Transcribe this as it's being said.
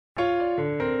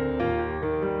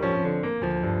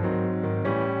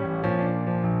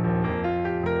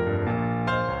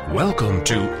Welcome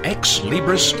to Ex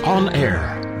Libris On Air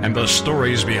and the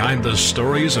stories behind the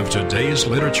stories of today's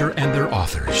literature and their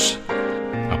authors.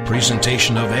 A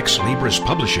presentation of Ex Libris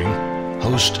Publishing.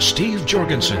 Host Steve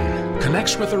Jorgensen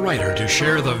connects with the writer to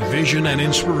share the vision and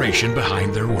inspiration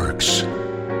behind their works.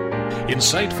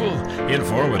 Insightful,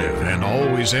 informative, and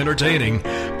always entertaining,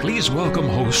 please welcome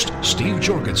host Steve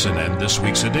Jorgensen and this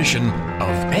week's edition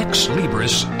of Ex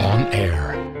Libris On Air.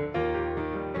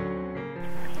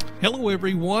 Hello,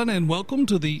 everyone, and welcome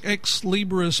to the Ex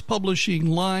Libris Publishing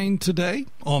line today.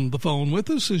 On the phone with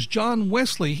us is John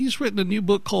Wesley. He's written a new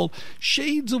book called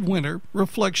Shades of Winter,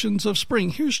 Reflections of Spring.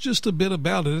 Here's just a bit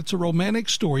about it. It's a romantic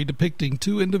story depicting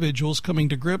two individuals coming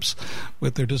to grips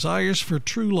with their desires for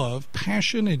true love,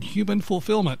 passion, and human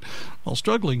fulfillment while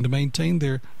struggling to maintain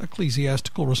their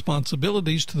ecclesiastical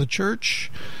responsibilities to the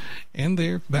church and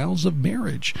their vows of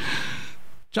marriage.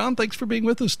 John, thanks for being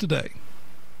with us today.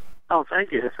 Oh,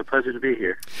 thank you. It's a pleasure to be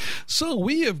here. So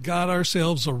we have got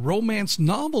ourselves a romance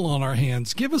novel on our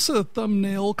hands. Give us a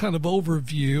thumbnail kind of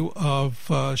overview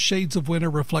of Shades of Winter,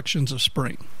 Reflections of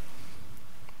Spring.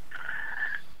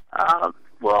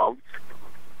 Well,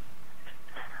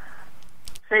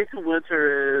 Shades of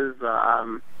Winter is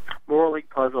morally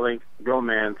puzzling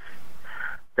romance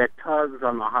that tugs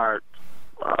on the heart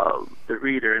of the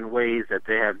reader in ways that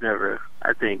they have never,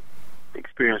 I think,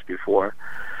 experienced before.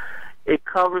 It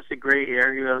covers the gray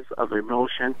areas of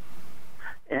emotion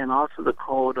and also the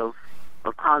code of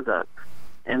conduct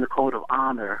and the code of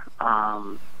honor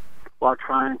while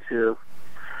trying to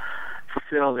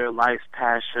fulfill their life's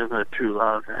passion of true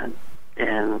love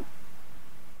and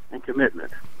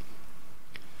commitment.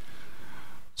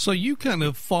 So you kind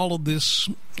of followed this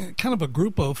kind of a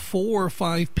group of 4 or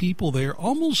 5 people there,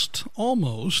 almost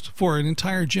for an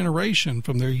entire generation,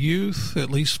 from their youth,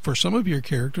 at least for some of your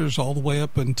characters, all the way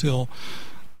up until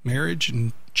marriage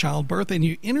and childbirth, and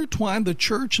you intertwined the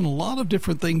church and a lot of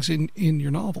different things in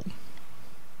your novel.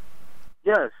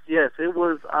 Yes, it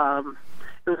was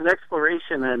an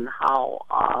exploration in how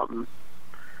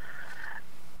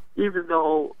even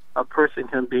though a person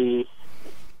can be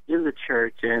in the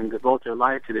church and devote their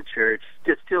life to the church,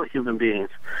 they're still human beings.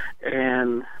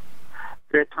 And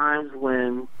there are times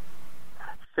when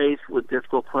faced with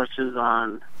difficult questions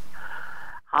on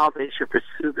how they should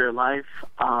pursue their life,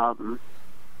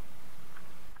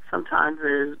 sometimes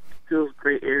there's those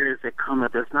gray areas that come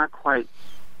up that's not quite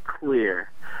clear.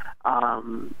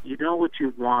 You know what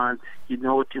you want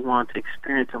to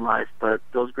experience in life, but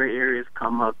those gray areas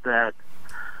come up that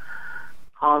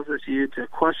causes you to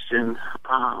question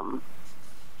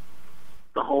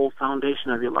the whole foundation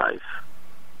of your life.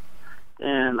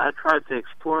 And I tried to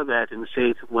explore that in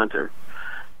Shades of Winter.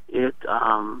 It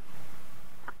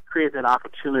created that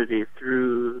opportunity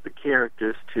through the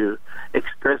characters to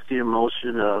express the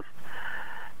emotion of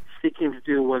seeking to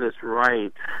do what is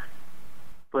right,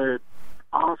 but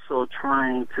also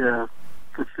trying to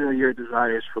fulfill your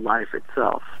desires for life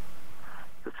itself.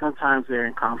 But sometimes they're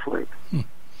in conflict.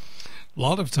 A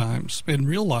lot of times. In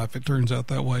real life, it turns out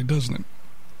that way, doesn't it?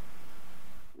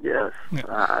 Yes, yeah.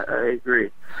 I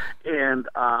agree. And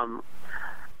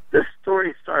the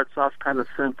story starts off kind of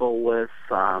simple with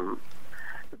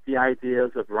the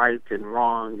ideas of right and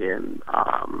wrong and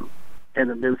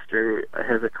the minister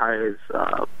Hezekiah's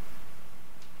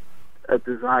a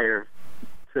desire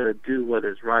to do what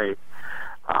is right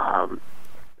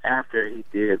after he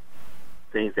did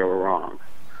things that were wrong.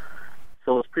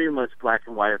 So it's pretty much black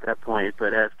and white at that point.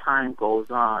 But as time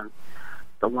goes on,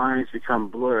 the lines become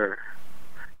blurred,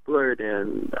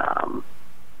 and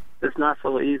it's not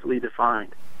so easily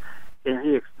defined.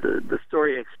 And the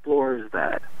story explores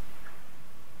that.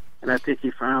 And I think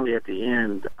he finally, at the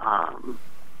end,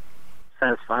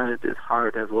 satisfies his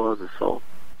heart as well as his soul.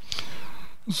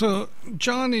 So,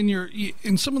 John,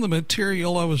 in some of the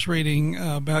material I was reading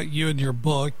about you in your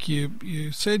book,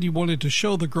 you said you wanted to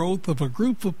show the growth of a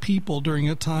group of people during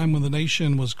a time when the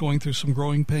nation was going through some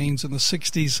growing pains in the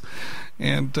 60s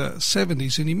and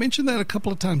 70s. And you mentioned that a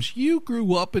couple of times. You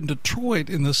grew up in Detroit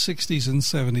in the 60s and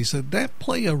 70s. Did that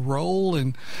play a role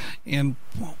in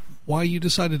why you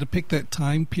decided to pick that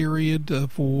time period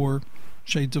for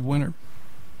Shades of Winter?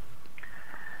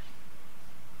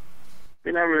 I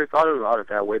never really thought about it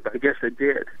that way, but I guess it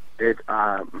did.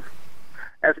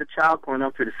 As a child growing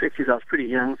up through the 60s, I was pretty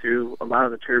young through a lot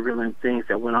of the turbulent things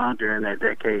that went on during that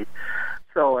decade.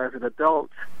 So as an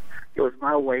adult, it was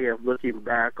my way of looking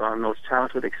back on those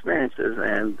childhood experiences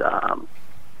and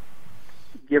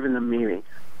giving them meaning.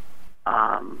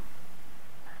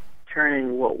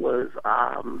 Turning what was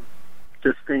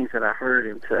just things that I heard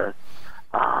into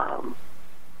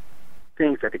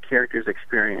things that the characters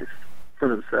experienced for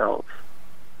themselves.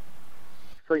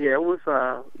 So yeah, it was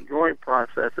a growing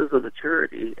process. It was a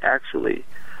maturity, actually,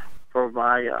 for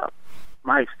my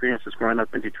experiences growing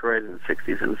up in Detroit in the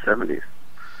 60s and the 70s.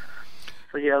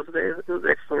 So yeah, it was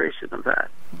exploration of that.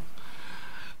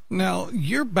 Now,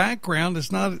 your background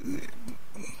is not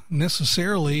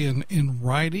necessarily in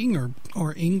writing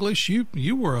or English.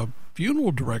 You were a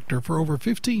funeral director for over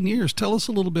 15 years. Tell us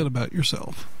a little bit about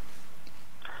yourself.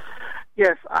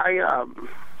 Yes, I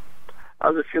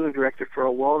was a funeral director for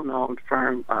a well-known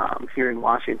firm here in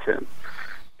Washington,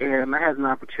 and I had an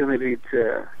opportunity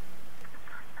to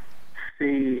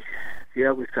see the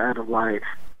other side of life,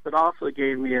 but also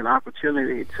gave me an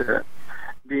opportunity to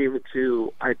be able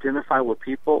to identify with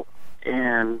people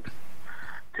and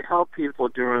to help people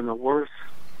during the worst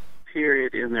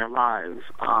period in their lives,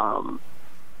 to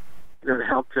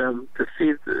help them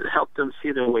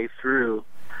see their way through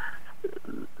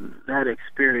that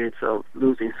experience of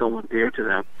losing someone dear to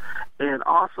them. And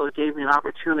also it gave me an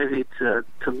opportunity to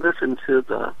listen to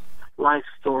the life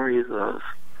stories of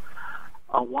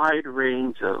a wide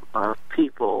range of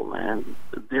people and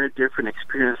their different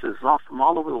experiences from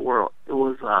all over the world. It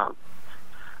was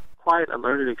quite a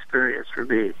learning experience for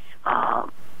me.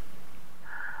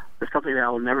 It's something that I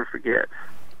will never forget.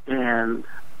 And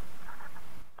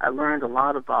I learned a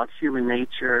lot about human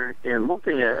nature, and one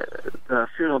thing the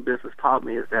funeral business taught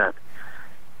me is that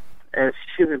as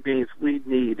human beings, we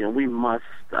need and we must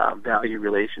value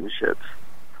relationships,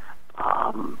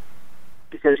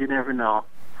 because you never know.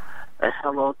 A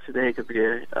hello today could be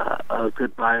a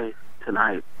goodbye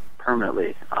tonight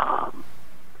permanently.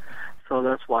 So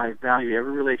that's why I value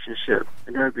every relationship,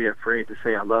 and never be afraid to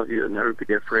say I love you, and never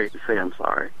be afraid to say I'm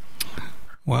sorry.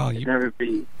 Wow, never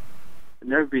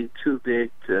be too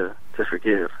big to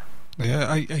forgive.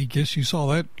 Yeah, I guess you saw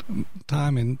that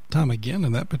time and time again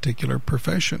in that particular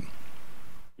profession.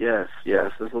 Yes.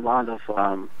 There's a lot of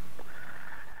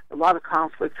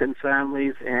conflicts in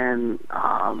families, and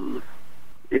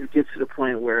it gets to the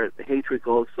point where the hatred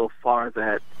goes so far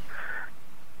that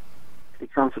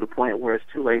it comes to the point where it's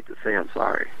too late to say I'm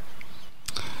sorry.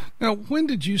 Now, when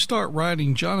did you start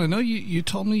writing, John? I know you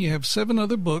told me you have 7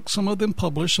 other books, some of them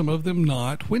published, some of them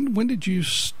not. When did you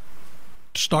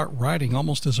start writing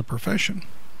almost as a profession?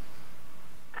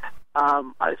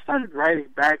 I started writing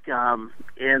back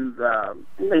in the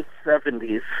late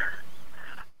 70s,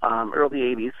 early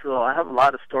 80s. So I have a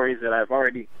lot of stories that I've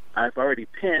already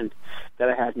penned that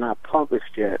I have not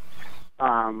published yet.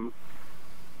 I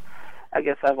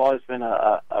guess I've always been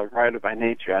a writer by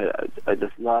nature. I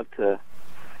just love to.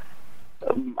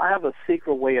 I have a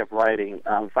secret way of writing.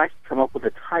 If I can come up with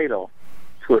a title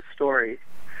to a story,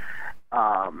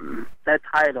 that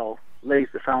title lays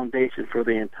the foundation for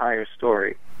the entire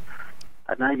story.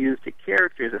 And I use the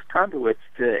characters as conduits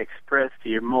to express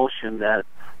the emotion that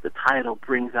the title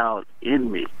brings out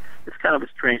in me. It's kind of a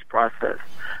strange process.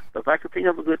 But if I can think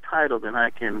of a good title, then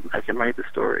I can write the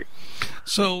story.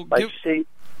 So,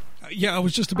 I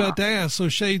was just about to ask. So,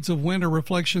 Shades of Winter,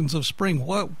 Reflections of Spring.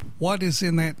 What is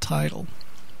in that title?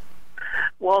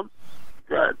 Well,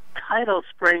 the title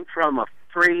sprang from a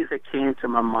phrase that came to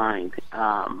my mind.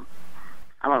 I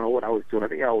don't know what I was doing. I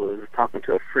think I was talking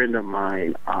to a friend of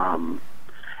mine, and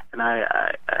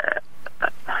I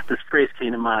this phrase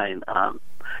came to mind.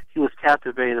 He was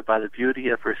captivated by the beauty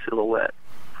of her silhouette.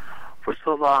 For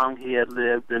so long he had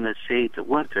lived in the shades of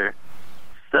winter.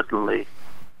 Suddenly,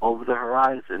 over the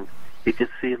horizon, he could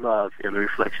see love in the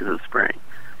reflection of spring.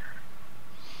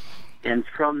 And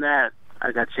from that,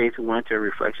 I got Shades of Winter,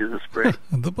 Reflections of Spring.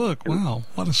 The book, wow,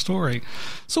 what a story.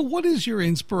 So what is your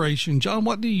inspiration, John?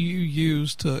 What do you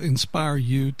use to inspire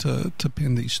you to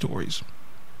pen these stories?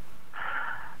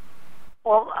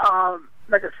 Well,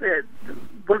 like I said,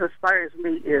 what inspires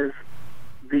me is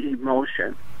the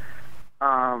emotion.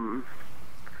 A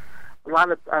lot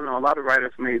of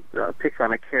writers may pick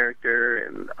on a character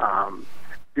and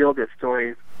build their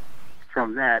stories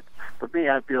from that. But me,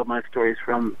 I build my stories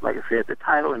from, like I said, the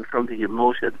title and from the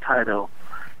emotion the title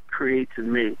creates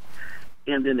in me.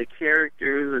 And then the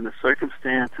characters and the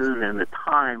circumstances and the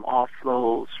time all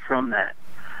flows from that.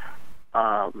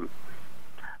 I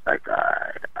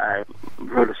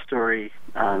wrote a story,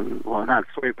 well, not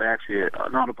a story, but actually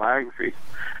an autobiography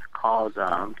called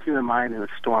Human Mind in a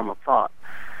Storm of Thought.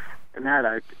 And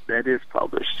that is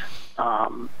published.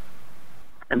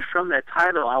 And from that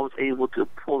title, I was able to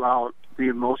pull out the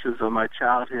emotions of my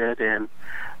childhood and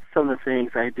some of the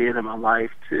things I did in my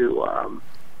life to,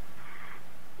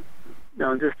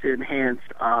 just to enhance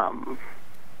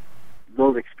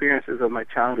those experiences of my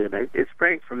childhood. It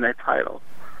sprang from that title.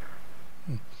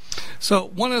 So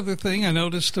one other thing I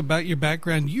noticed about your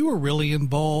background, you were really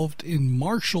involved in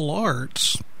martial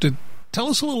arts. Did Tell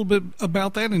us a little bit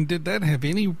about that, and did that have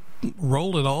any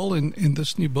role at all in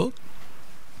this new book?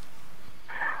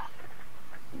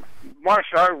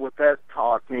 Martial art, what that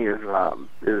taught me is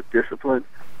discipline,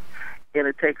 and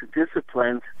it takes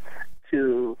discipline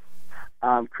to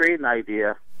create an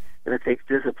idea, and it takes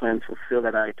discipline to fulfill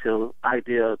that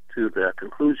idea to the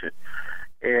conclusion.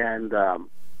 And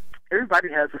everybody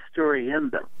has a story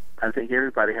in them. I think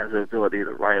everybody has the ability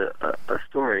to write a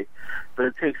story, but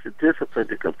it takes the discipline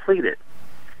to complete it.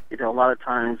 You know, a lot of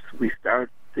times we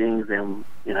start things and,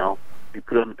 you know, we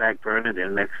put it on the back burner, and the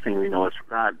next thing we know, it's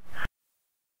forgotten.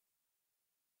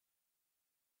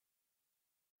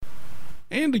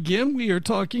 And again, we are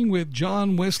talking with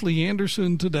John Wesley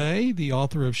Anderson today, the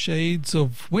author of Shades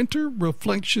of Winter,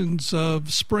 Reflections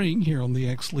of Spring, here on the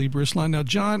Ex Libris line. Now,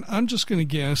 John, I'm just going to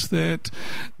guess that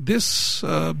this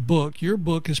book, your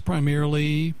book, is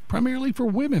primarily for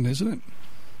women, isn't it?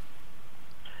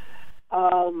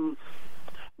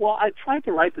 Well, I tried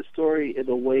to write the story in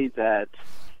a way that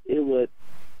it would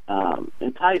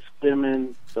entice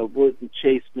women but wouldn't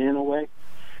chase men away.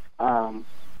 I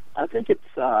think it's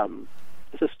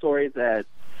a story that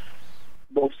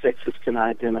both sexes can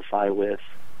identify with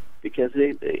because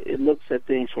it looks at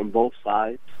things from both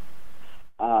sides.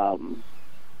 So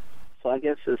I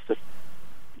guess it's the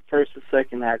first and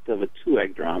second act of a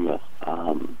two-act drama.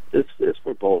 It's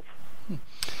for both.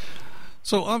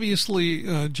 So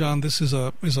obviously, John, this is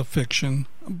a fiction,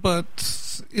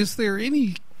 but is there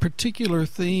any particular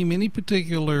theme, any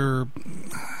particular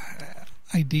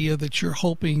idea that you're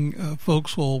hoping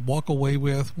folks will walk away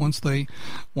with once they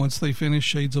finish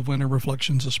Shades of Winter,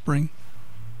 Reflections of Spring?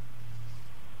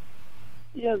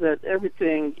 Yeah, that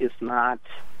everything is not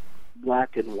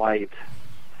black and white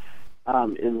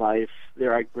in life.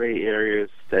 There are gray areas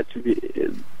that we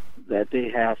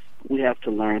have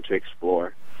to learn to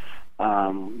explore,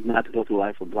 not to go through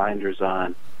life with blinders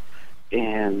on.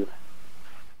 And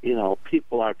you know,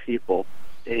 people are people,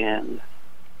 and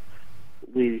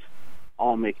we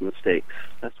all make mistakes.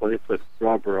 That's why they put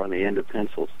rubber on the end of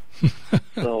pencils.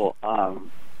 So,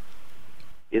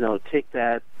 you know, take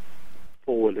that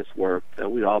forward as work,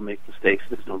 that we all make mistakes.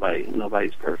 There's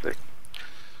nobody's perfect.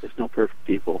 There's no perfect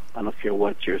people. I don't care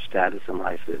what your status in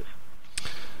life is.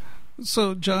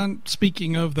 So, John,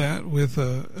 speaking of that, with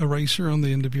a eraser on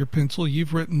the end of your pencil,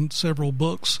 you've written several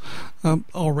books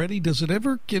already. Does it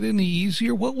ever get any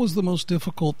easier? What was the most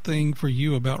difficult thing for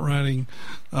you about writing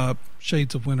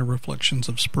Shades of Winter, Reflections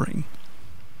of Spring?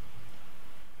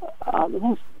 The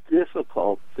most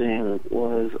difficult thing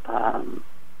was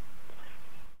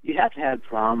you have to have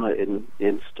drama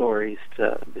in stories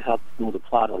to help move the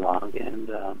plot along, and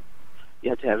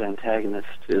you have to have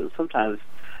antagonists too. Sometimes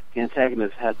the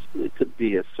antagonist could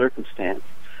be a circumstance,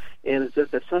 and it's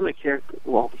just that some of the characters,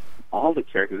 well, all the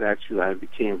characters actually I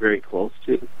became very close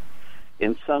to,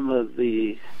 and some of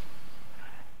their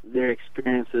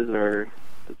experiences or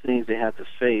the things they had to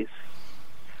face,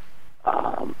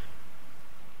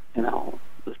 you know,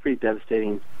 it was pretty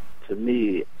devastating to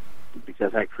me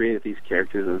because I created these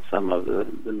characters, and some of the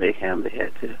mayhem they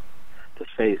had to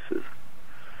face is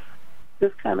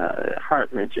just kind of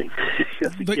heart-wrenching.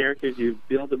 Because the characters, you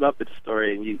build them up in the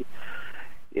story,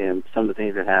 and some of the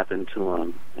things that happen to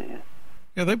them.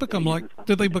 Yeah,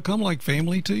 did they become like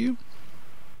family to you?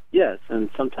 Yes, and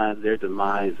sometimes their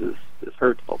demise is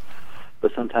hurtful,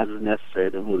 but sometimes it's necessary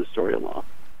to move the story along.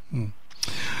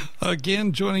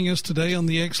 Again, joining us today on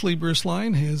the Ex Libris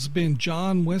line has been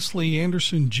John Wesley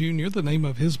Anderson, Jr. The name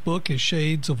of his book is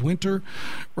Shades of Winter,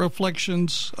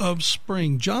 Reflections of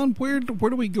Spring. John, where do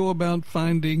we go about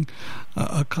finding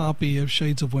a copy of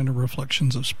Shades of Winter,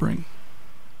 Reflections of Spring?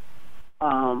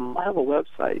 I have a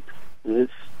website.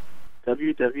 It's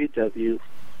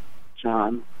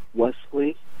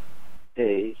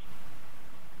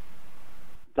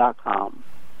www.johnwesley.com.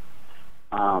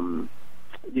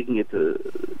 You can get the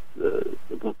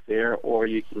book there, or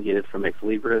you can get it from Ex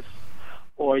Libris,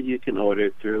 or you can order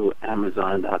it through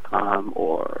Amazon.com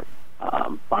or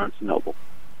Barnes & Noble.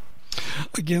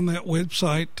 Again, that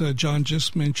website John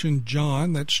just mentioned,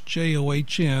 John, that's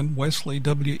John, Wesley,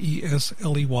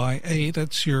 Wesleya.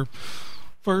 That's your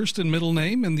first and middle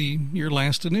name and your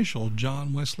last initial,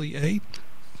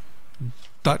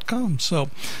 JohnWesley.com. So,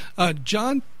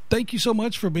 John, thank you so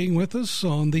much for being with us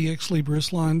on the Ex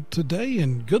Libris line today,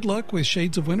 and good luck with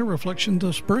Shades of Winter, Reflections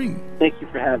of Spring. Thank you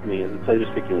for having me. It's a pleasure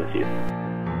speaking with you.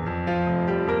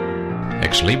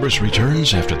 Ex Libris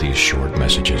returns after these short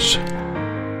messages.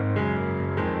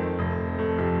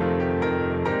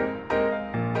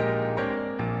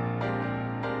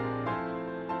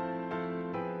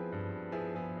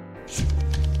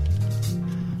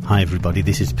 Hi everybody,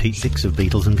 this is Pete Dix of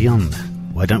Beatles and Beyond.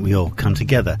 Why don't we all come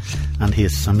together and hear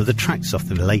some of the tracks off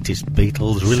the latest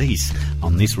Beatles release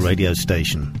on this radio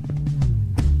station.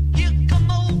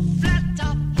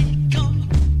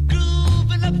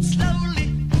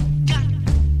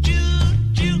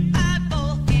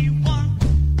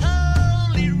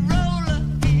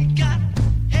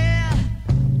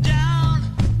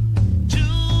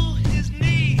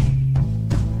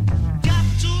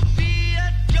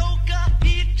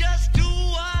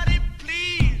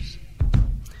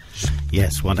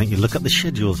 Yes, why don't you look up the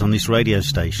schedules on this radio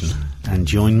station and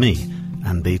join me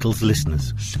and Beatles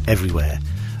listeners everywhere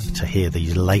to hear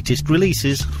these latest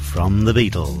releases from the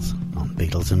Beatles on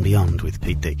Beatles and Beyond with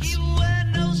Pete Dix.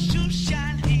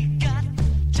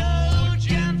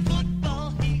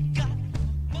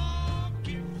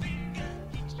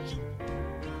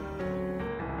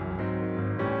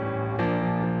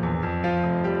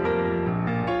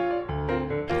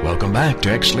 Welcome back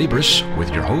to Ex Libris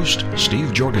with your host,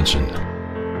 Steve Jorgensen.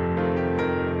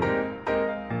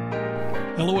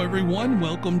 Hello, everyone.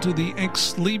 Welcome to the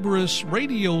Ex Libris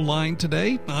radio line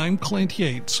today. I'm Clint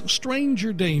Yates.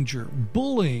 Stranger danger,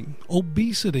 bullying,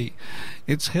 obesity.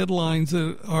 It's headlines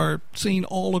that are seen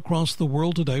all across the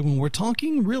world today when we're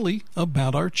talking really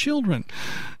about our children.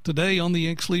 Today on the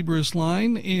Ex Libris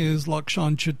line is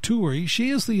Lakshan Chatouri. She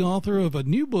is the author of a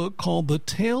new book called The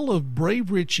Tale of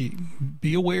Brave Richie.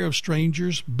 Be aware of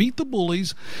strangers, beat the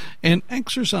bullies, and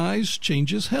exercise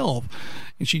changes health.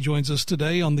 And she joins us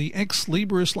today on the Ex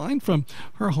Libris line from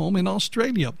her home in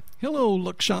Australia. Hello,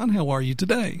 Lakshan. How are you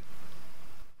today?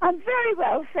 I'm very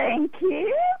well, thank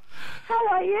you. How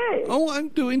are you? Oh, I'm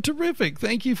doing terrific.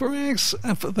 Thank you for asking.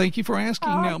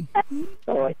 Now,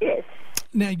 oh, yes.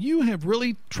 Now, you have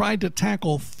really tried to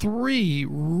tackle 3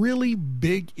 really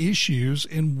big issues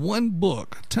in one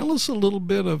book. Tell us a little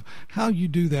bit of how you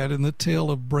do that in The Tale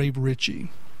of Brave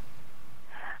Richie.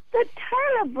 The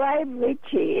Tale of Brave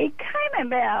Richie, it came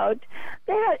about,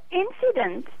 there are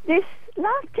incidents. This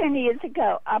last 10 years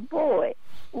ago, a boy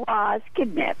was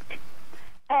kidnapped.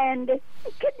 And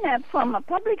kidnapped from a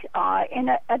public eye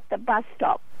at the bus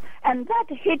stop. And that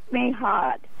hit me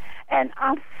hard. And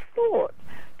I thought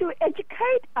to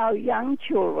educate our young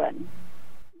children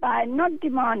by not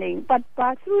demanding, but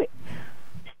by through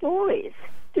stories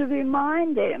to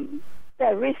remind them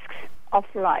the risks of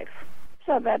life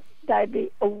so that they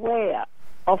be aware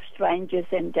of strangers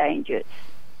and dangers.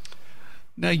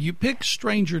 Now, you picked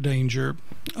stranger danger,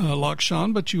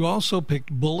 Lakshan, but you also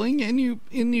picked bullying, and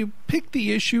you picked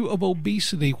the issue of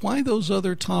obesity. Why those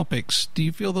other topics? Do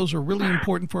you feel those are really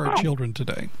important for our children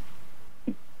today?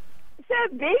 So,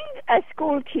 being a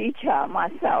school teacher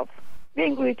myself,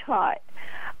 being retired,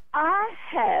 I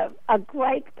have a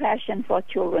great passion for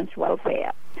children's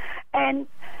welfare. And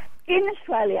in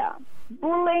Australia,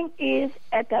 bullying is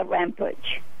at a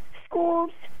rampage.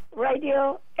 Schools,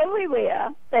 radio,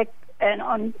 everywhere, and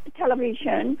on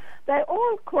television, they're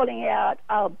all calling out,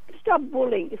 stop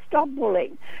bullying, stop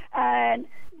bullying.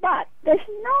 But there's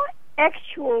no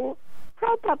actual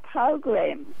proper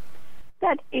program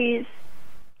that is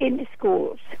in the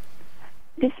schools.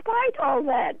 Despite all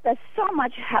that, there's so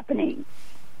much happening.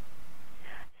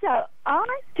 So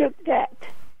I took that,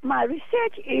 my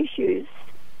research issues,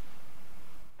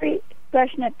 very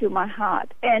passionate to my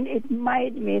heart, and it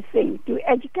made me think to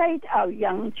educate our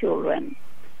young children.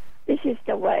 This is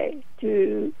the way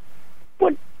to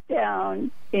put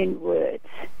down in words.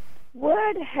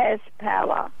 Word has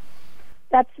power.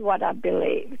 That's what I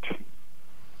believed.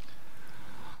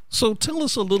 So tell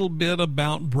us a little bit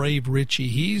about Brave Richie.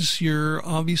 He's your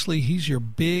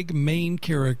big main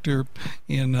character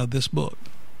in this book.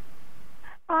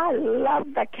 I love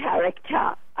the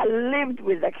character. I lived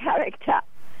with the character.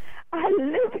 I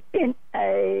lived in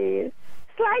a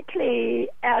slightly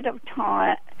out of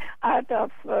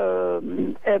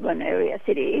urban area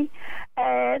city,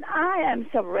 and I am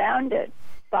surrounded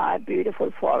by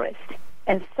beautiful forest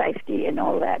and safety and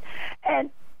all that.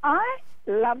 And I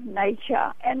love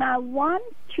nature, and I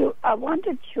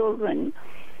wanted children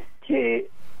to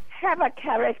have a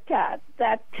character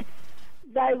that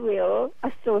they will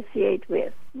associate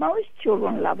with. Most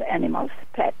children love animals,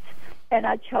 pets, and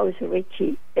I chose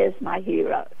Richie as my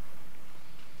hero.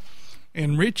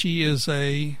 And Richie is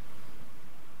a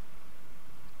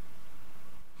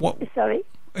what? Sorry?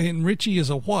 And Richie is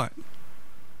a what?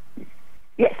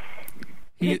 Yes.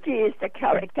 Richie is the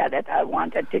character that I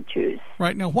wanted to choose.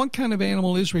 Right. Now, what kind of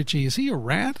animal is Richie? Is he a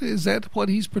rat? Is that what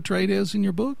he's portrayed as in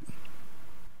your book?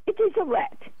 It is a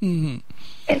rat. Mm-hmm.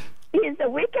 And he is the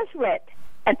weakest rat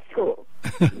at school.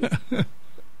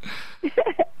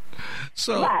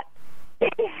 So, but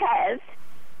he has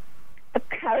a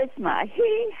charisma.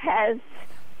 He has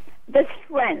the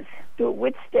strength to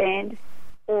withstand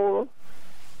all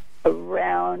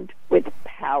around with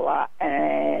power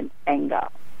and anger.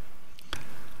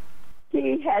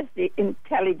 He has the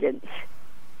intelligence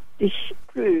to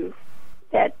prove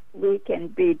that we can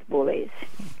beat bullies.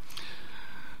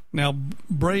 Now,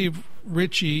 Brave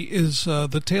Richie is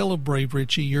The Tale of Brave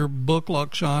Richie. Your book,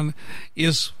 Lakshan,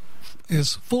 is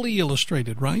fully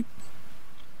illustrated, right?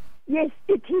 Yes,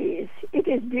 it is. It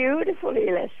is beautifully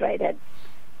illustrated.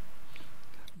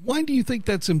 Why do you think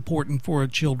that's important for a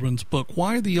children's book?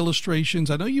 Why are the illustrations?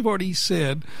 I know you've already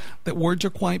said that words are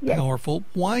quite powerful.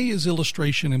 Why is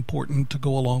illustration important to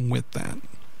go along with that?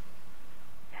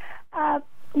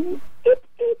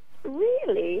 It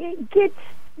really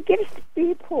gives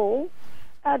people,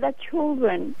 the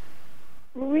children,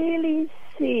 really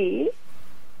see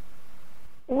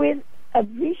with a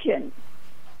vision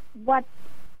what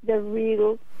the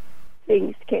real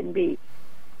things can be.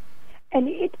 And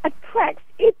it attracts,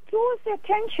 it draws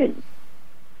attention.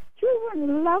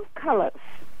 Children love colors,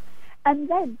 and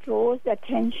that draws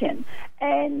attention.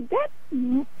 And that,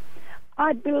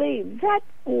 I believe, that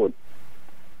would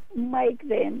make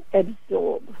them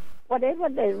absorb. Whatever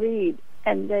they read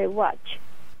and they watch,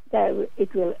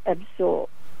 it will absorb.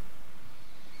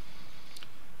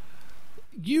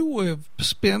 You have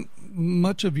spent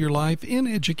much of your life in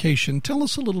education. Tell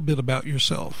us a little bit about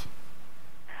yourself.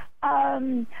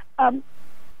 I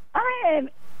am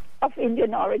of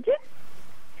Indian origin.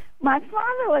 My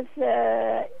father was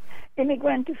an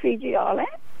immigrant to Fiji Island,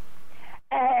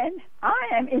 and I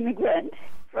am immigrant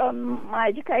from my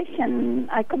education.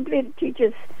 I completed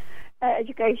teacher's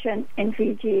education in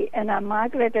Fiji, and I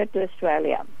migrated to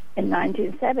Australia in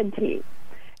 1970.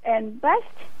 And best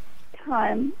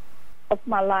time of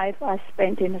my life I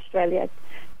spent in Australia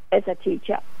as a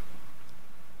teacher,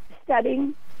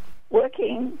 studying,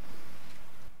 working,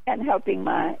 and helping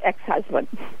my ex-husband.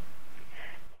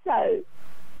 So,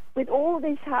 with all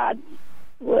this hard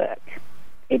work,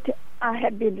 I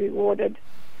have been rewarded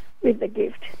with the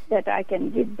gift that I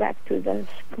can give back to the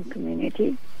school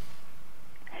community.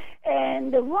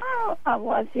 And while I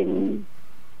was in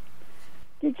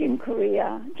teaching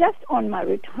Korea, just on my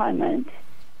retirement,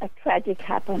 a tragic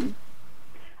happened.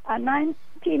 A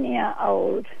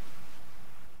 19-year-old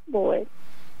boy,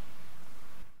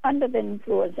 under the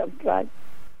influence of drugs,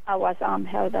 I was arm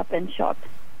held up and shot.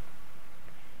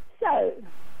 So,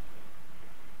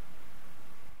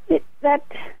 that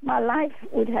my life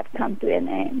would have come to an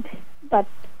end, but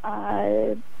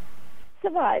I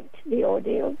survived the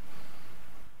ordeal.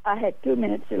 I had 2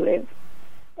 minutes to live,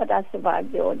 but I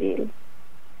survived the ordeal.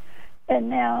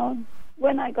 And now,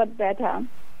 when I got better,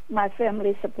 my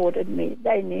family supported me.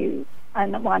 They knew I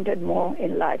wanted more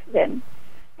in life than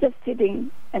just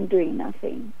sitting and doing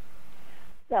nothing.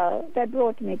 So that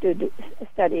brought me to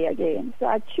study again. So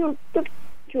I took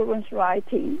children's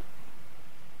writing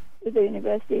with the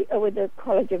university, with the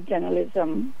College of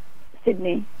Journalism,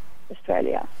 Sydney,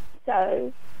 Australia.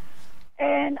 So,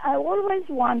 and I always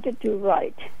wanted to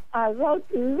write. I wrote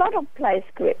a lot of play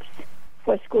scripts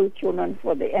for school children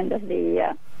for the end of the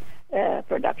year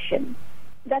production.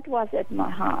 That was at my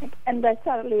heart, and I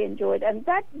thoroughly enjoyed, and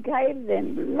that gave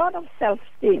them a lot of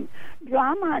self-esteem.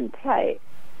 Drama and play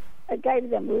gave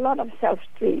them a lot of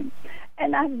self-esteem,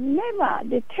 and I've never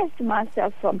detached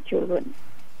myself from children.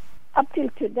 Up till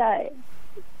today,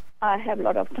 I have a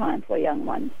lot of time for young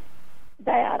ones.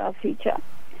 They are our future.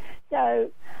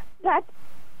 So that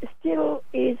still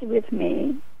is with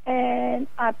me, and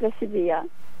I persevere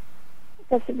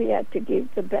to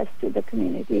give the best to the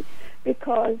community,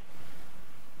 because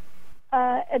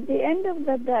at the end of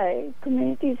the day,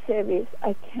 community service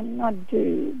I cannot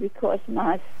do because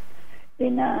my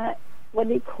inner, what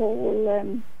they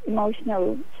call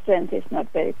emotional strength is not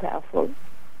very powerful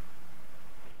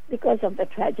because of the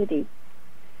tragedy.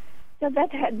 So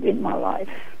that had been my life.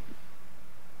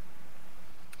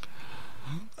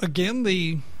 Again,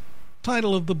 the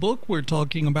title of the book we're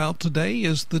talking about today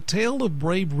is The Tale of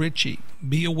Brave Richie.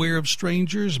 Be aware of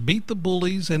strangers, beat the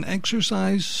bullies, and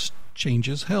exercise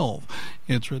changes health.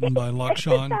 It's written by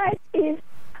Lakshan.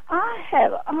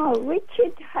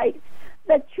 Richie takes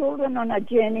the children on a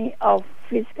journey of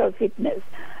physical fitness.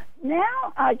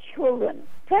 Now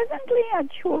presently our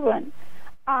children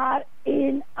are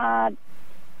in a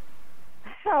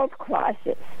health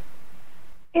crisis.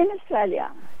 In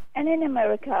Australia and in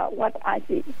America, what I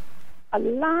see, a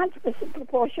large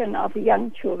proportion of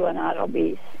young children are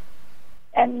obese,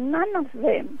 and none of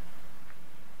them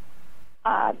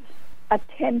are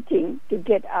attempting to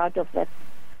get out of that.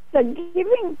 So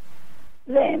giving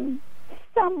them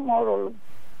some moral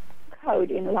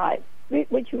code in life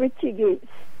which Richie gives.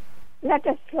 Let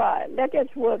us try. Let us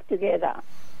work together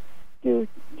to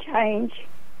change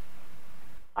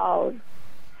our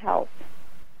health.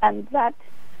 And that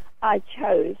I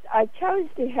chose. I chose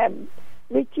to have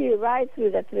Richie write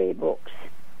through the 3 books.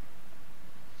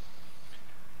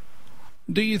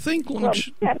 Do you think,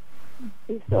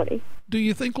 sorry? Do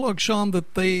you think, Lakshan,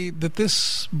 that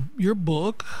this your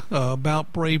book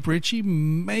about Brave Richie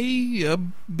may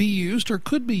be used or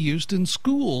could be used in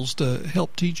schools to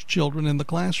help teach children in the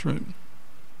classroom?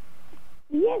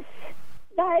 Yes,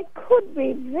 they could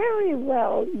be very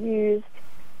well used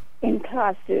in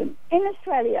classroom. In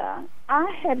Australia,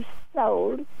 I have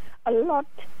sold a lot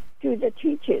to the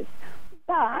teachers,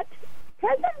 but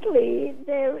presently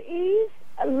there is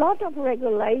a lot of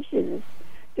regulations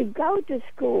to go to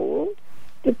school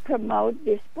to promote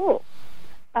this book.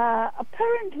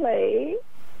 Apparently,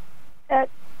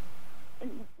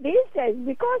 these days,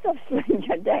 because of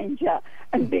stranger danger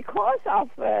and because of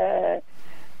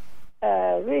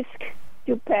risk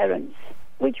to parents,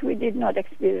 which we did not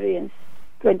experience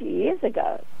 20 years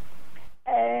ago,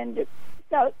 and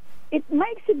so it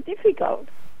makes it difficult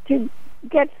to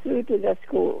get through to the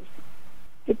schools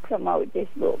to promote this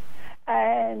book.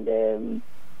 And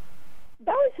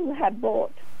those who have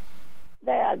bought,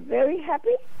 they are very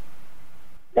happy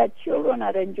that children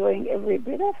are enjoying every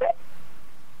bit of it.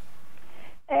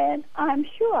 And I'm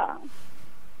sure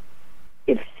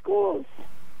if schools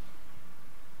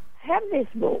have this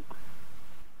book,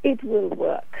 it will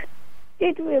work.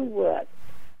 It will work.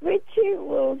 Richie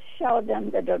will show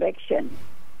them the direction.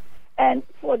 And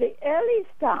for the early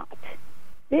start,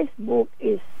 this book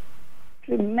is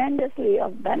tremendously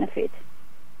of benefit.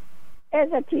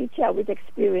 As a teacher with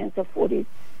experience of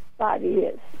 45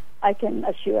 years, I can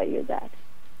assure you that.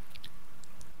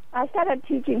 I started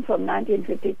teaching from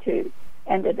 1952,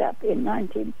 ended up in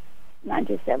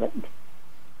 1997.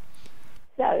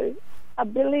 So I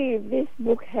believe this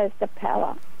book has the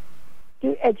power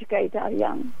to educate our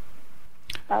young,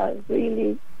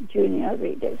 really junior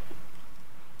readers.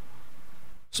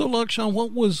 So, Lakshan,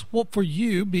 what for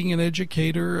you, being an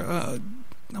educator,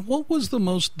 what was the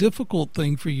most difficult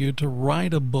thing for you to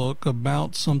write a book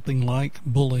about something like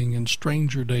bullying and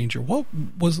stranger danger? What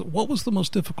was the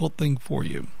most difficult thing for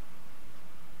you?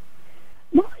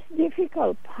 Most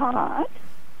difficult part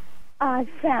I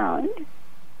found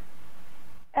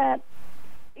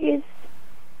is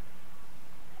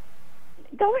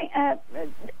going.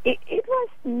 It was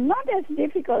not as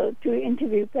difficult to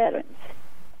interview parents.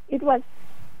 It was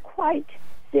quite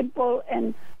simple,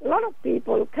 and a lot of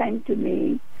people came to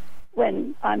me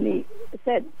when I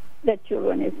said that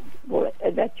children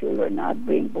are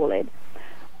being bullied.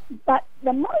 But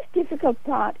the most difficult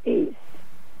part is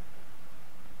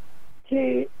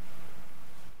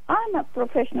I'm a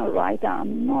professional writer,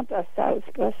 I'm not a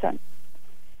salesperson.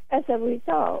 As a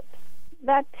result,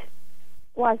 that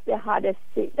was the hardest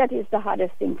thing. That is the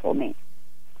hardest thing for me.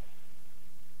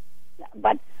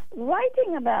 But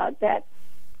writing about that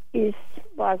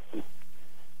was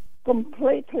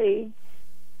completely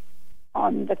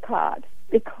on the card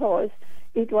because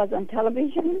it was on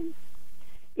television,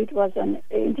 it was on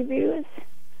interviews,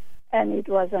 and it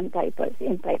was on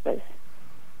in papers.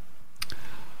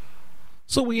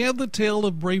 So we have the tale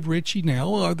of Brave Richie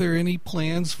now. Are there any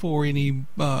plans for any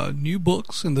new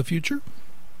books in the future?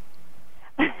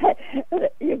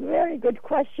 A very good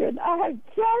question. I have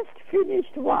just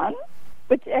finished one,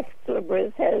 which Ex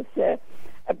Libris has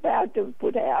about to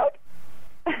put out.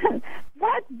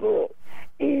 That book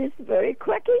is very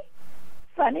quirky,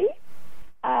 funny,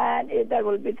 and there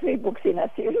will be 3 books in a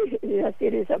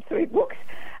series of 3 books,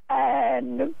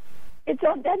 and it's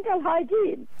on dental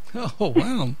hygiene. Oh,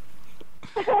 wow.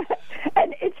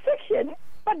 And it's fiction,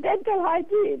 but dental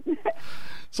hygiene.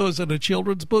 So is it a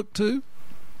children's book, too?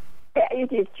 Yeah,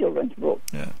 it is children's book.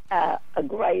 Yeah. A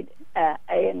grade,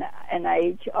 an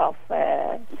age of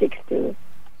 6 to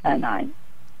 9.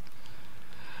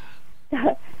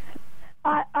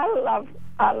 I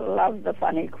love the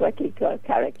funny, quirky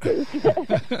characters.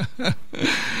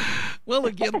 Well,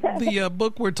 again, the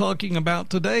book we're talking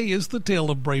about today is The Tale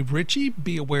of Brave Richie,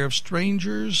 Be Aware of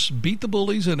Strangers, Beat the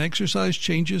Bullies, and Exercise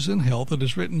Changes in Health. It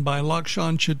is written by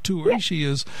Lakshan Chatouri. Yes. She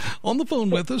is on the phone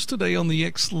with us today on the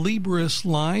Ex Libris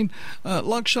line.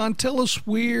 Lakshan, tell us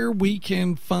where we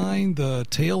can find The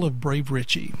Tale of Brave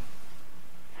Richie.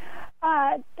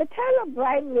 The Tale of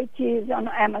Brave Richie is on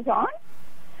Amazon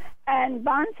and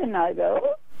Barnes &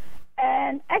 Noble,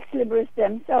 and Ex Libris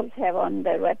themselves have on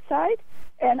their website,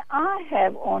 and I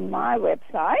have on my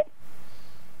website.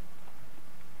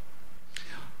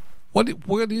 What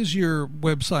is your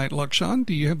website, Lakshan?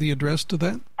 Do you have the address to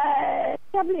that?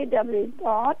 So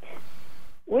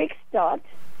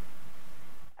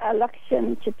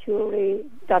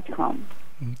www.wix.lakshanchaturi.com.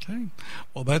 Okay.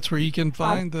 Well, that's where you can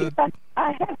find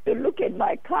I have to look at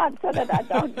my card so that I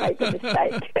don't make a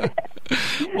mistake.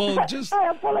 Well,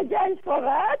 I apologize for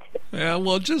that. Yeah,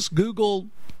 well, just Google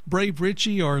Brave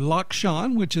Richie or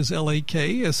Lakshan, which is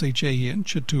Lakshan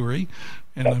Chaturi,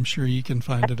 and I'm sure you can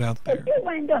find it out there. If you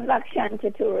went on Lakshan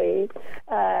Chaturi,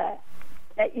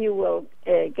 you will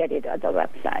get it at the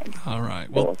website. All right.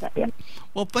 Well,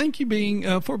 thank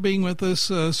you for being with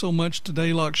us so much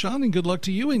today, Lakshan, and good luck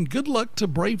to you, and good luck to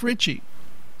Brave Richie.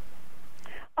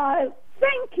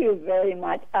 Thank you very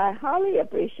much. I highly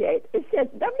appreciate it. It's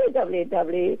at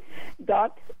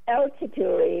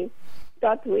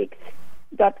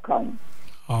www.lchaturi.wix.com.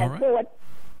 All right.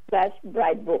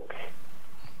 /Bright Books.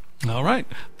 All right.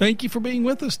 Thank you for being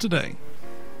with us today.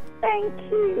 Thank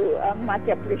you. Much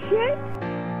appreciated.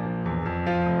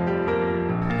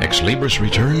 Ex Libris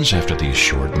returns after these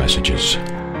short messages.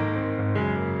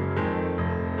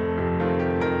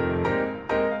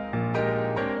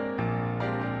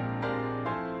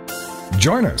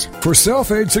 Join us for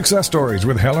Self-Aid Success Stories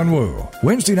with Helen Wu,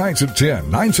 Wednesday nights at 10,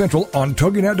 9 Central on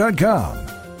TogiNet.com.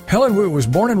 Helen Wu was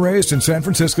born and raised in San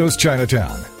Francisco's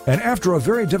Chinatown, and after a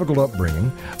very difficult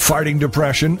upbringing, fighting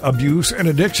depression, abuse, and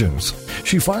addictions,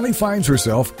 she finally finds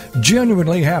herself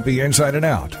genuinely happy inside and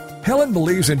out. Helen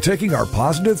believes in taking our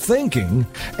positive thinking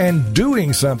and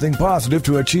doing something positive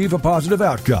to achieve a positive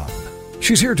outcome.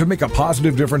 She's here to make a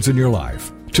positive difference in your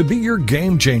life, to be your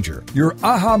game changer, your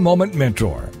aha moment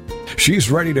mentor.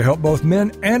 She's ready to help both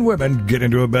men and women get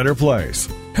into a better place.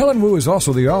 Helen Wu is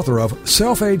also the author of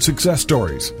Self-Aid Success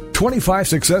Stories, 25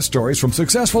 success stories from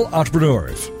successful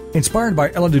entrepreneurs. Inspired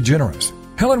by Ellen DeGeneres,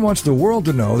 Helen wants the world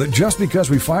to know that just because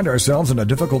we find ourselves in a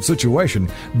difficult situation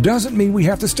doesn't mean we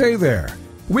have to stay there.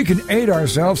 We can aid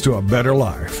ourselves to a better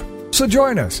life. So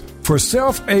join us for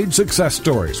Self-Aid Success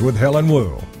Stories with Helen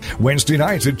Wu, Wednesday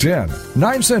nights at 10,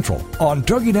 9 Central on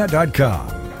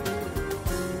TogiNet.com.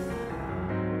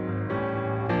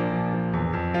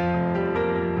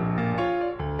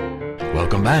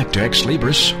 Welcome back to Ex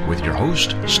Libris with your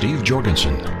host, Steve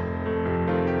Jorgensen.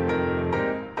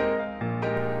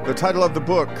 The title of the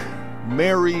book,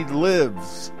 Mary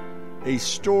Lives, a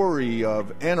story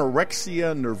of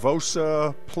anorexia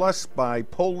nervosa plus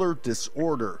bipolar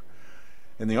disorder.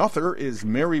 And the author is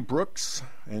Mary Brooks,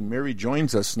 and Mary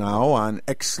joins us now on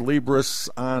Ex Libris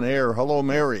On Air. Hello,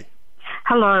 Mary.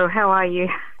 Hello, how are you?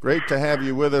 Great to have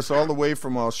you with us all the way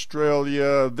from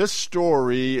Australia. This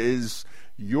story is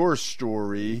your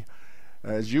story,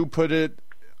 as you put it,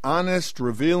 honest,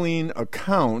 revealing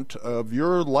account of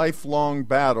your lifelong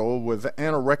battle with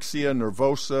anorexia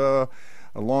nervosa,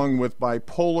 along with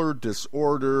bipolar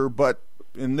disorder, but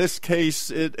in this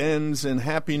case it ends in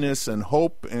happiness and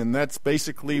hope, and that's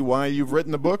basically why you've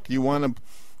written the book. You want to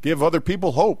give other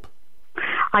people hope.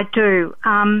 I do.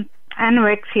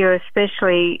 Anorexia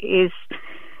especially is,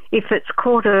 if it's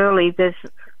caught early, there's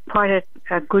quite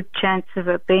a good chance of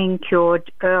it being cured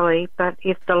early, but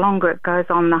if the longer it goes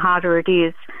on, the harder it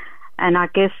is. And I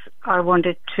guess I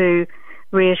wanted to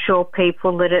reassure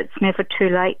people that it's never too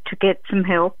late to get some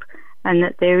help, and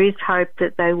that there is hope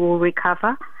that they will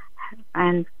recover.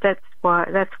 And that's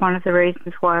one of the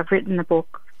reasons why I've written the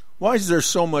book. Why is there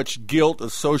so much guilt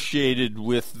associated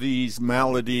with these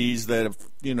maladies that have,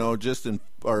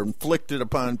 are inflicted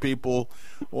upon people?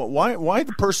 Why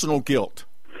the personal guilt?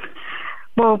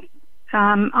 Well,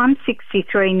 I'm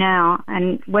 63 now,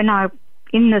 and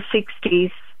in the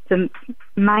 60s, the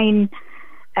main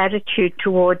attitude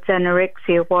towards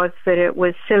anorexia was that it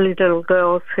was silly little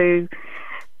girls who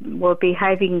were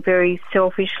behaving very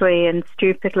selfishly and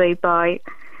stupidly by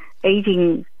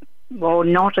eating or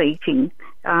not eating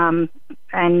and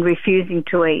refusing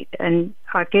to eat. And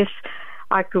I guess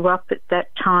I grew up at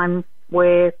that time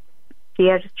where the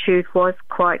attitude was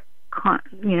quite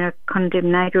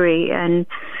condemnatory, and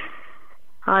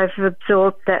I've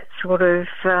absorbed that sort of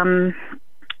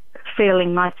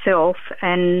feeling myself,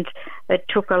 and it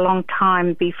took a long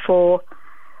time before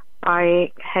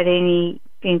I had any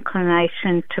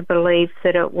inclination to believe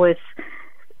that it was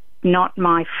not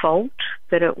my fault,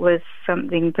 that it was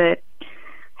something that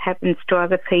happens to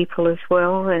other people as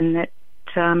well, and that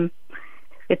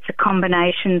it's a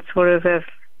combination sort of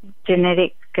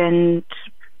genetic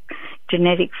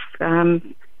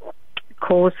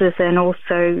causes, and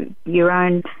also your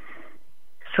own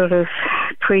sort of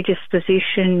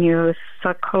predisposition, your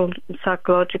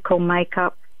psychological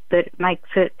makeup that makes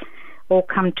it all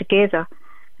come together.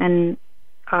 And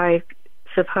I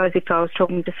suppose if I was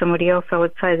talking to somebody else, I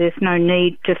would say there's no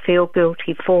need to feel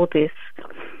guilty for this.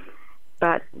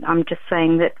 But I'm just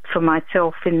saying that for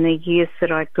myself, in the years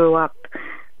that I grew up,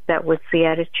 that was the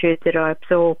attitude that I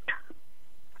absorbed.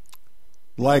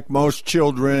 Like most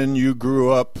children, you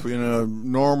grew up in a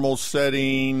normal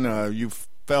setting. You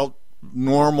felt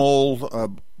normal.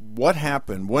 What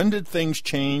happened? When did things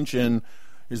change? And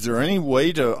is there any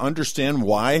way to understand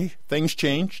why things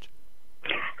changed?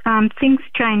 Things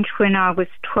changed when I was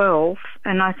 12,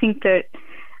 and I think that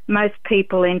most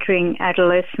people entering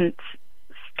adolescence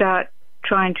start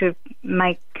trying to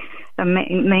make a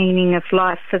meaning of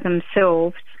life for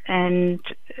themselves and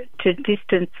to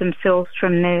distance themselves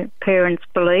from their parents'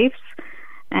 beliefs.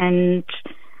 And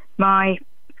my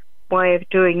way of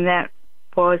doing that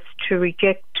was to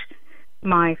reject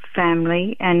my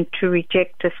family and to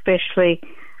reject especially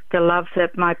the love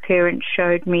that my parents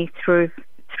showed me through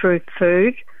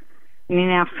food. And in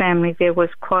our family there was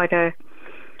quite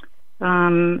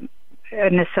an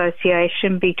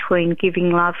association between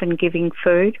giving love and giving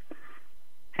food,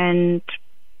 and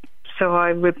so I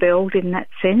rebelled in that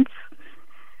sense.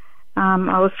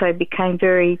 I also became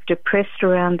very depressed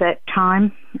around that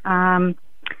time. I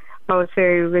was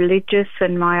very religious,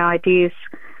 and my ideas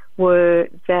were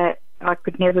that I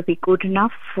could never be good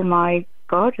enough for my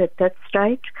God at that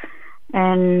stage,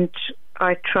 and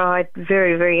I tried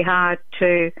very, very hard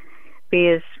to be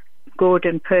as good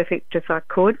and perfect as I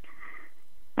could.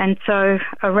 And so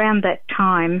around that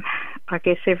time, I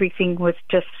guess everything was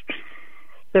just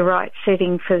the right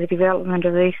setting for the development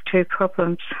of these two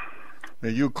problems. Now,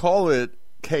 you call it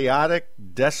chaotic,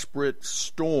 desperate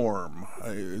storm.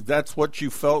 That's what you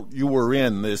felt you were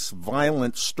in, this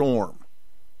violent storm.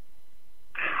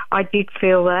 I did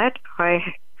feel that.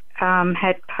 I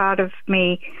had part of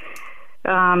me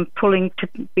pulling to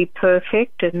be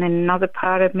perfect, and then another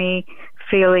part of me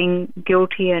feeling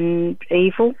guilty and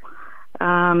evil,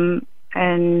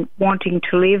 and wanting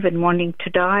to live and wanting to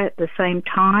die at the same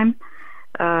time,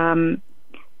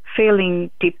 feeling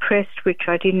depressed, which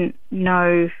I didn't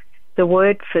know the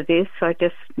word for this. I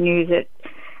just knew that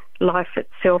life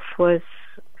itself was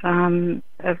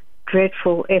a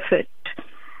dreadful effort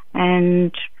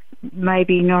and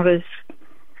maybe not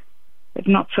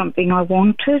something I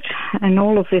wanted, and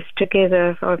all of this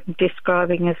together I'm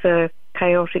describing as a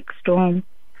chaotic storm.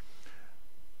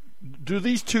 Do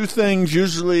these two things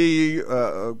usually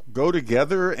go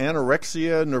together,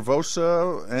 anorexia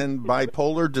nervosa and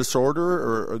bipolar disorder,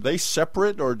 or are they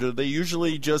separate, or do they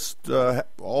usually just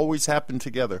always happen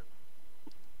together?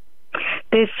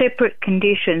 They're separate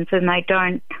conditions and they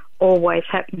don't always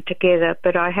happen together,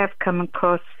 but I have come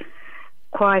across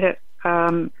quite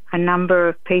a number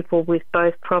of people with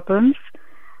both problems.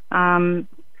 I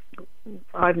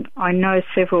know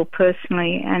several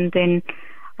personally, and then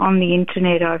on the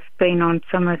internet I've been on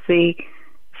some of the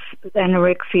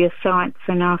anorexia sites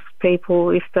and asked people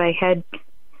if they had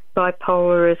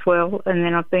bipolar as well, and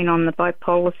then I've been on the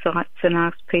bipolar sites and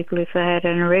asked people if they had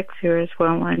anorexia as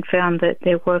well, and found that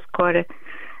there was quite a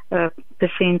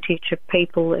percentage of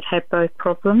people that had both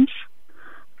problems,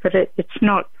 but it's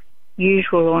not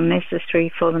usual or necessary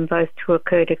for them both to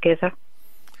occur together.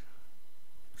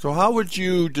 So how would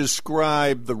you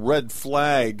describe the red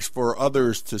flags for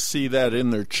others to see that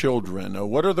in their children?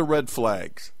 What are the red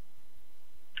flags?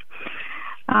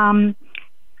 For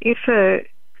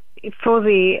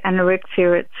the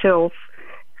anorexia itself,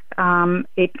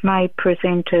 it may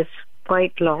present as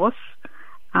weight loss.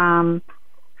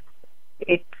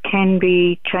 It can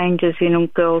be changes in a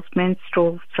girl's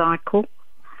menstrual cycle.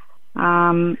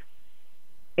 And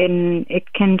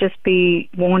it can just be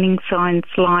warning signs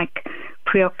like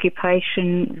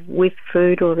preoccupation with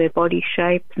food or their body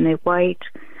shape and their weight,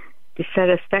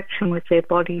 dissatisfaction with their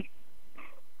body,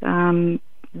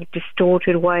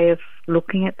 distorted way of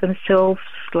looking at themselves,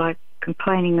 like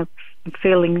complaining of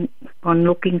feeling on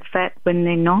looking fat when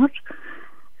they're not,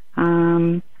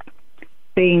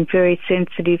 being very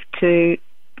sensitive to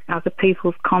other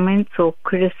people's comments or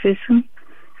criticism,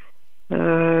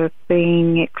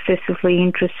 being excessively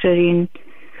interested in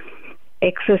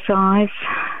exercise,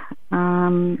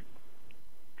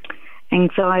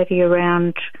 anxiety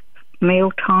around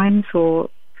meal times or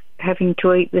having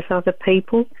to eat with other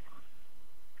people,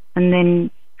 and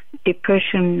then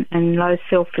depression and low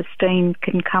self-esteem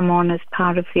can come on as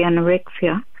part of the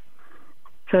anorexia.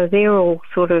 So they're all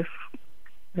sort of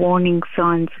warning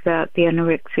signs about the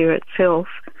anorexia itself.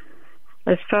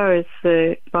 As far as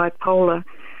the bipolar,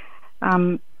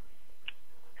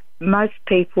 most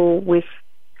people with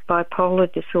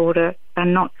bipolar disorder are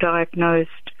not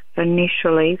diagnosed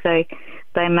initially. They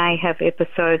may have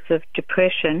episodes of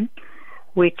depression,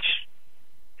 which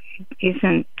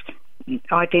isn't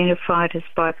identified as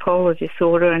bipolar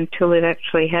disorder until it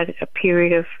actually had a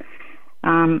period of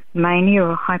mania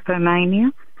or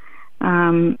hypomania.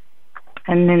 And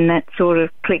then that sort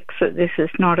of clicks that this is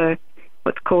not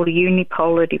what's called a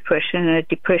unipolar depression, a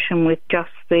depression with just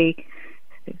the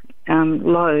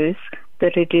lows,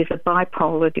 that it is a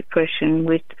bipolar depression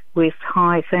with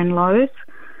highs and lows.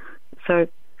 So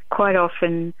quite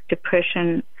often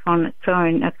depression on its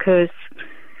own occurs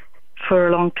for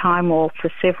a long time or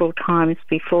for several times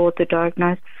before the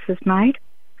diagnosis is made.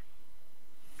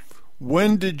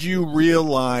 When did you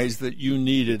realize that you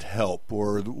needed help,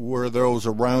 or were those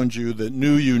around you that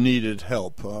knew you needed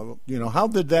help? How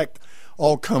did that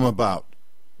all come about?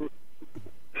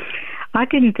 I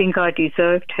didn't think I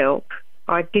deserved help.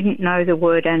 I didn't know the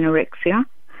word anorexia.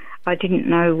 I didn't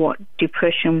know what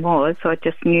depression was. I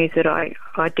just knew that I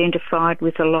identified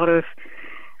with a lot of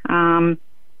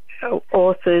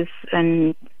authors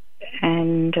and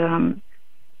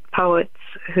poets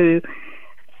who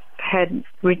had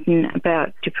written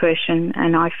about depression,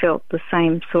 and I felt the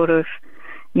same sort of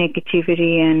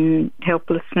negativity and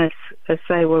helplessness as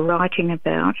they were writing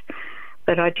about,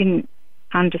 but I didn't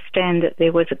understand that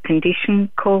there was a condition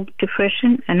called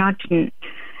depression, and I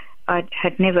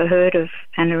had never heard of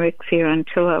anorexia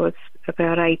until I was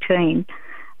about 18,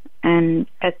 and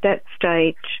at that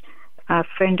stage a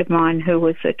friend of mine who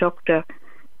was a doctor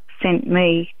sent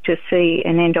me to see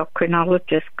an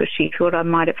endocrinologist because she thought I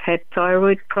might have had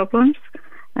thyroid problems,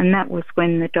 and that was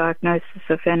when the diagnosis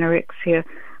of anorexia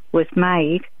was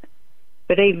made.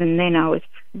 But even then I was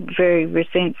very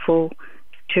resentful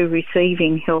to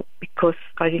receiving help because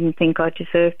I didn't think I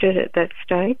deserved it at that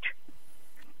stage.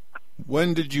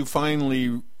 When did you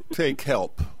finally take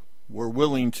help, were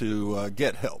willing to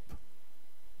get help?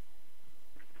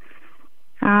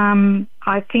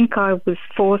 I think I was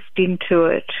forced into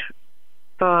it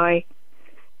by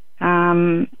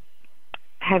having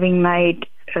made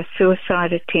a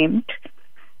suicide attempt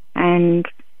and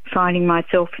finding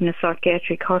myself in a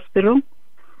psychiatric hospital.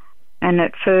 And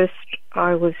at first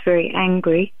I was very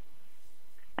angry,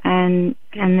 and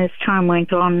as time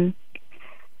went on,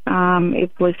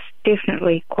 it was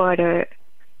definitely quite an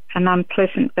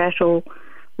unpleasant battle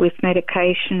with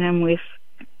medication and with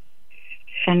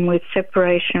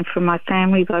separation from my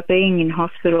family by being in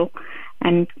hospital,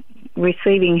 and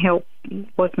receiving help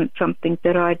wasn't something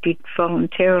that I did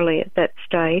voluntarily at that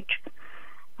stage.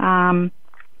 One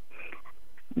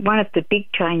of the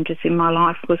big changes in my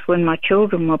life was when my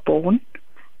children were born.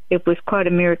 It was quite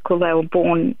a miracle they were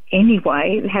born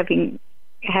anyway, having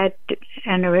had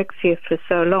anorexia for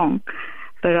so long,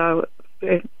 but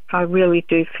I really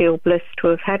do feel blessed to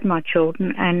have had my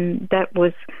children, and that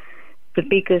was the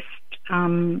biggest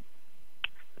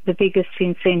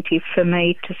incentive for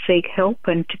me to seek help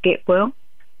and to get well.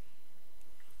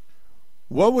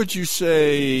 What would you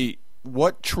say,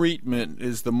 what treatment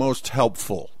is the most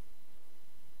helpful?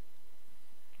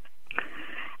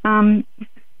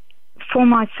 For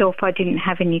myself, I didn't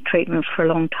have any treatment for a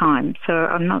long time, so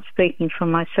I'm not speaking for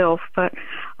myself, but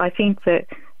I think that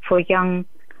for young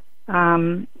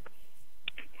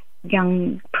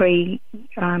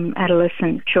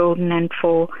pre-adolescent children and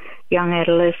for young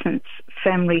adolescents,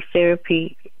 family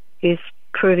therapy is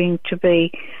proving to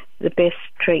be the best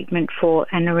treatment for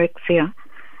anorexia.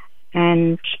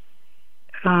 And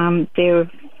there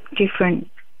are different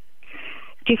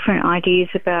ideas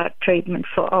about treatment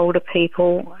for older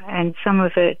people, and some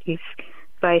of it is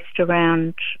based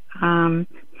around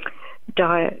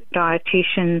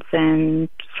dietitians and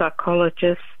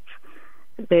psychologists.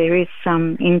 There is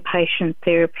some inpatient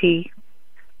therapy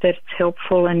that's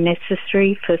helpful and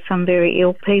necessary for some very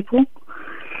ill people,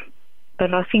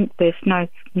 but I think there's no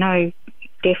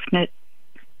definite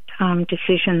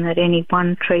decision that any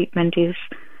one treatment is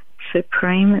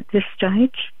supreme at this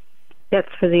stage.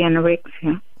 That's for the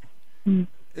anorexia.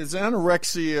 Is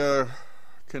anorexia,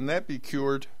 can that be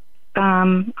cured?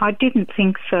 I didn't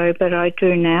think so, but I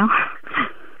do now.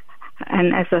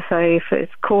 And as I say, if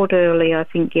it's caught early, I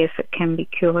think, yes, it can be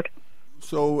cured.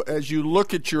 So as you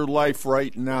look at your life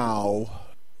right now,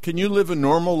 can you live a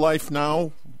normal life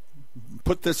now?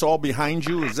 Put this all behind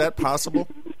you? Is that possible?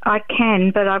 I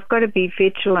can, but I've got to be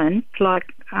vigilant.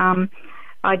 Like,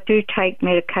 I do take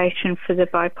medication for the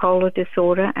bipolar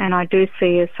disorder, and I do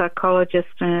see a psychologist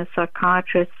and a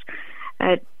psychiatrist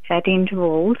at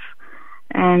intervals.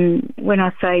 And when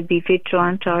I say be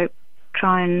vigilant, I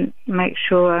try and make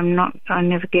sure I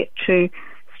never get too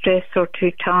stressed or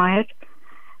too tired.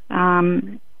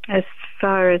 As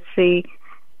far as the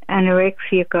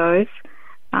anorexia goes,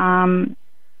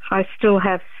 I still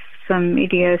have some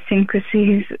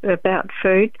idiosyncrasies about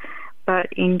food, but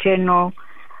in general,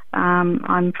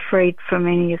 I'm freed from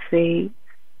any of the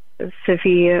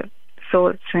severe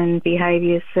thoughts and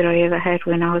behaviours that I ever had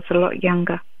when I was a lot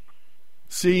younger.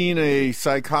 Seeing a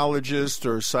psychologist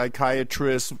or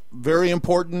psychiatrist, very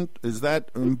important. Is that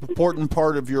an important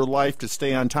part of your life to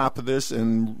stay on top of this,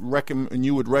 and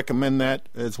you would recommend that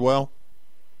as well?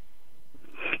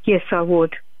 Yes, I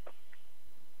would.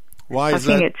 Why is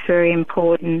I think it's very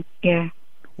important, yeah.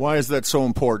 Why is that so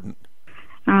important?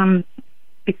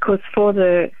 Because for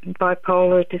the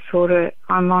bipolar disorder,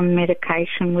 I'm on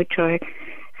medication which I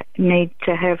need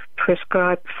to have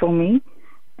prescribed for me,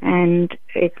 and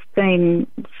it's been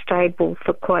stable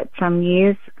for quite some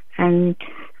years, and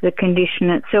the condition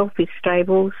itself is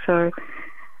stable, so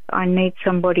I need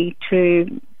somebody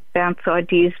to bounce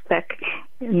ideas back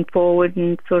and forward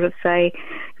and sort of say,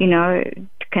 you know,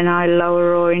 can I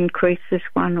lower or increase this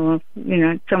one, or, you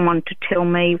know, someone to tell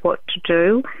me what to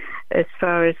do as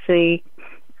far as the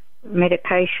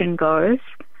medication goes,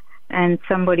 and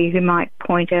somebody who might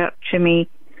point out to me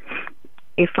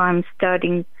if I'm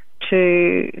starting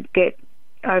to get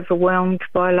overwhelmed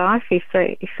by life, if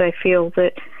they feel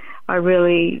that I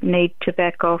really need to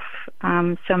back off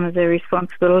some of the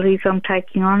responsibilities I'm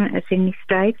taking on at any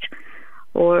stage,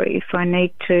 or if I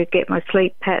need to get my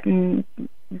sleep pattern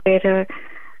better.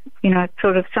 You know,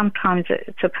 sort of sometimes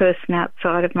it's a person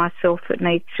outside of myself that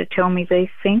needs to tell me these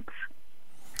things.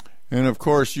 And, of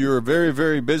course, you're a very,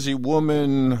 very busy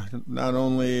woman, not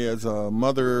only as a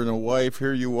mother and a wife.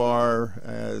 Here you are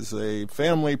as a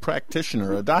family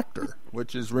practitioner, a doctor,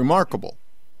 which is remarkable.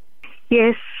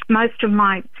 Yes, most of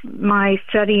my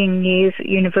studying years at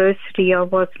university, I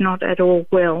was not at all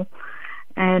well.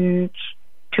 And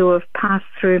to have passed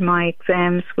through my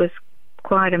exams was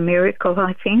quite a miracle,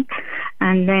 I think.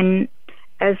 And then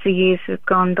as the years have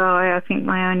gone by, I think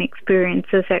my own experience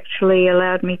has actually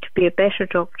allowed me to be a better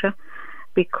doctor,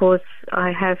 because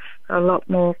I have a lot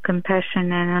more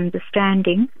compassion and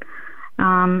understanding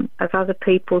of other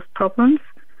people's problems.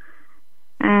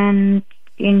 And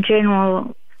in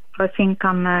general, I think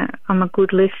I'm a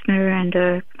good listener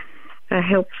and a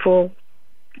helpful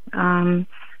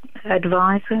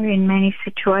advisor in many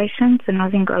situations, and I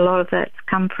think a lot of that's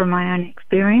come from my own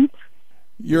experience.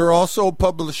 You're also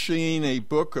publishing a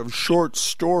book of short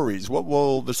stories. What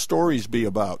will the stories be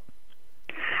about?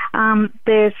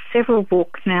 There's several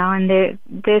books now, and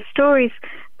they're stories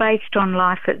based on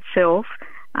life itself,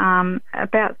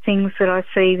 about things that I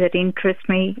see that interest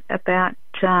me, about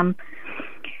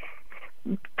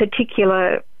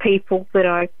particular people that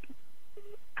I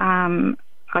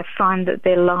find that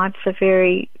their lives are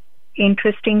very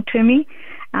interesting to me,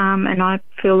 and I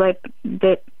feel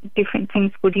that different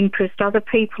things would interest other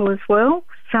people as well.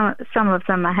 Some of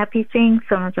them are happy things,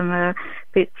 some of them are a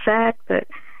bit sad, but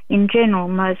in general,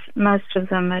 most of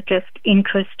them are just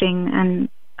interesting, and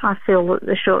I feel that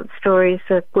the short stories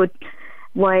are a good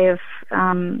way of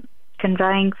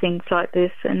conveying things like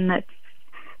this, and that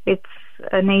it's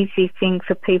an easy thing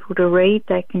for people to read.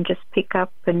 They can just pick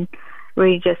up and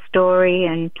read a story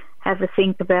and have a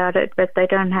think about it, but they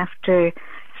don't have to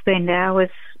spend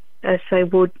hours as they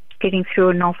would getting through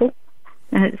a novel.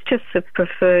 And it's just the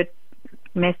preferred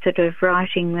method of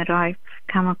writing that I've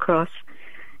come across.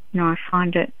 You know, I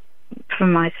find it for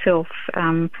myself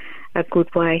a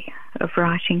good way of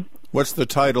writing. What's the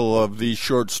title of these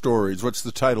short stories? What's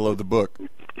the title of the book?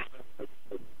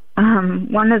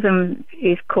 One of them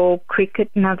is called Cricket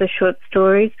and Other Short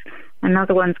Stories.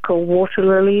 Another one's called Water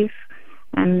Lilies,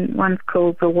 and one's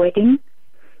called The Wedding.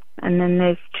 And then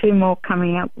there's two more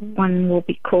coming up. One will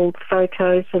be called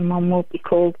Photos, and one will be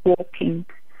called Walking.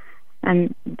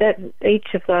 And that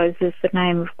each of those is the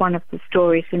name of one of the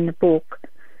stories in the book.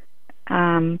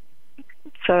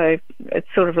 So it's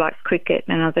sort of like Cricket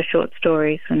and Other Short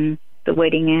Stories, and The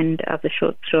Wedding and Other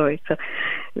Short Stories. So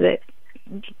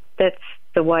that's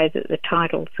the way that the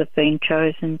titles have been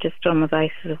chosen, just on the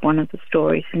basis of one of the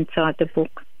stories inside the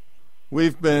book.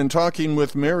 We've been talking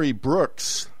with Mary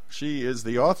Brooks. She is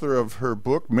the author of her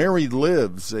book, Mary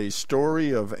Lives, a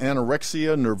story of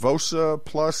anorexia nervosa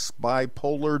plus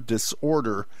bipolar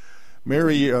disorder.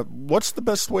 Mary, what's the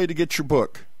best way to get your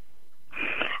book?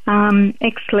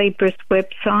 Ex Libris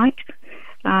website.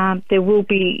 There will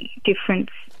be different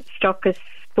stockist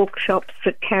bookshops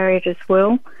that carry it as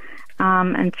well,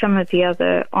 and some of the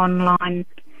other online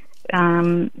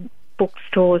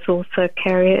bookstores also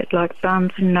carry it, like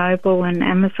Barnes & Noble and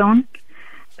Amazon.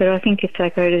 But I think if they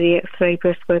go to the Ex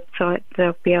Libris website,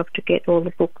 they'll be able to get all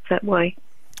the books that way.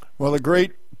 Well, a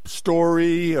great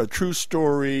story, a true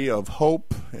story of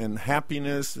hope and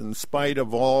happiness in spite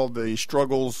of all the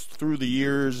struggles through the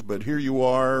years. But here you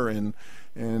are, and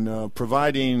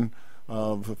providing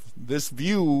of this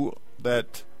view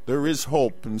that there is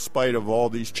hope in spite of all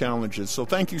these challenges. So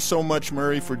thank you so much,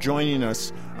 Murray, for joining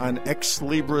us on Ex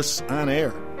Libris On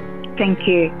Air. Thank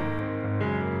you.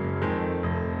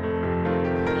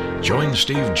 Join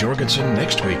Steve Jorgensen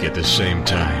next week at the same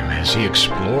time as he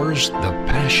explores the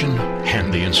passion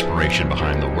and the inspiration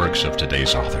behind the works of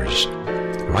today's authors.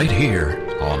 Right here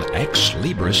on Ex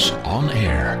Libris On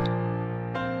Air.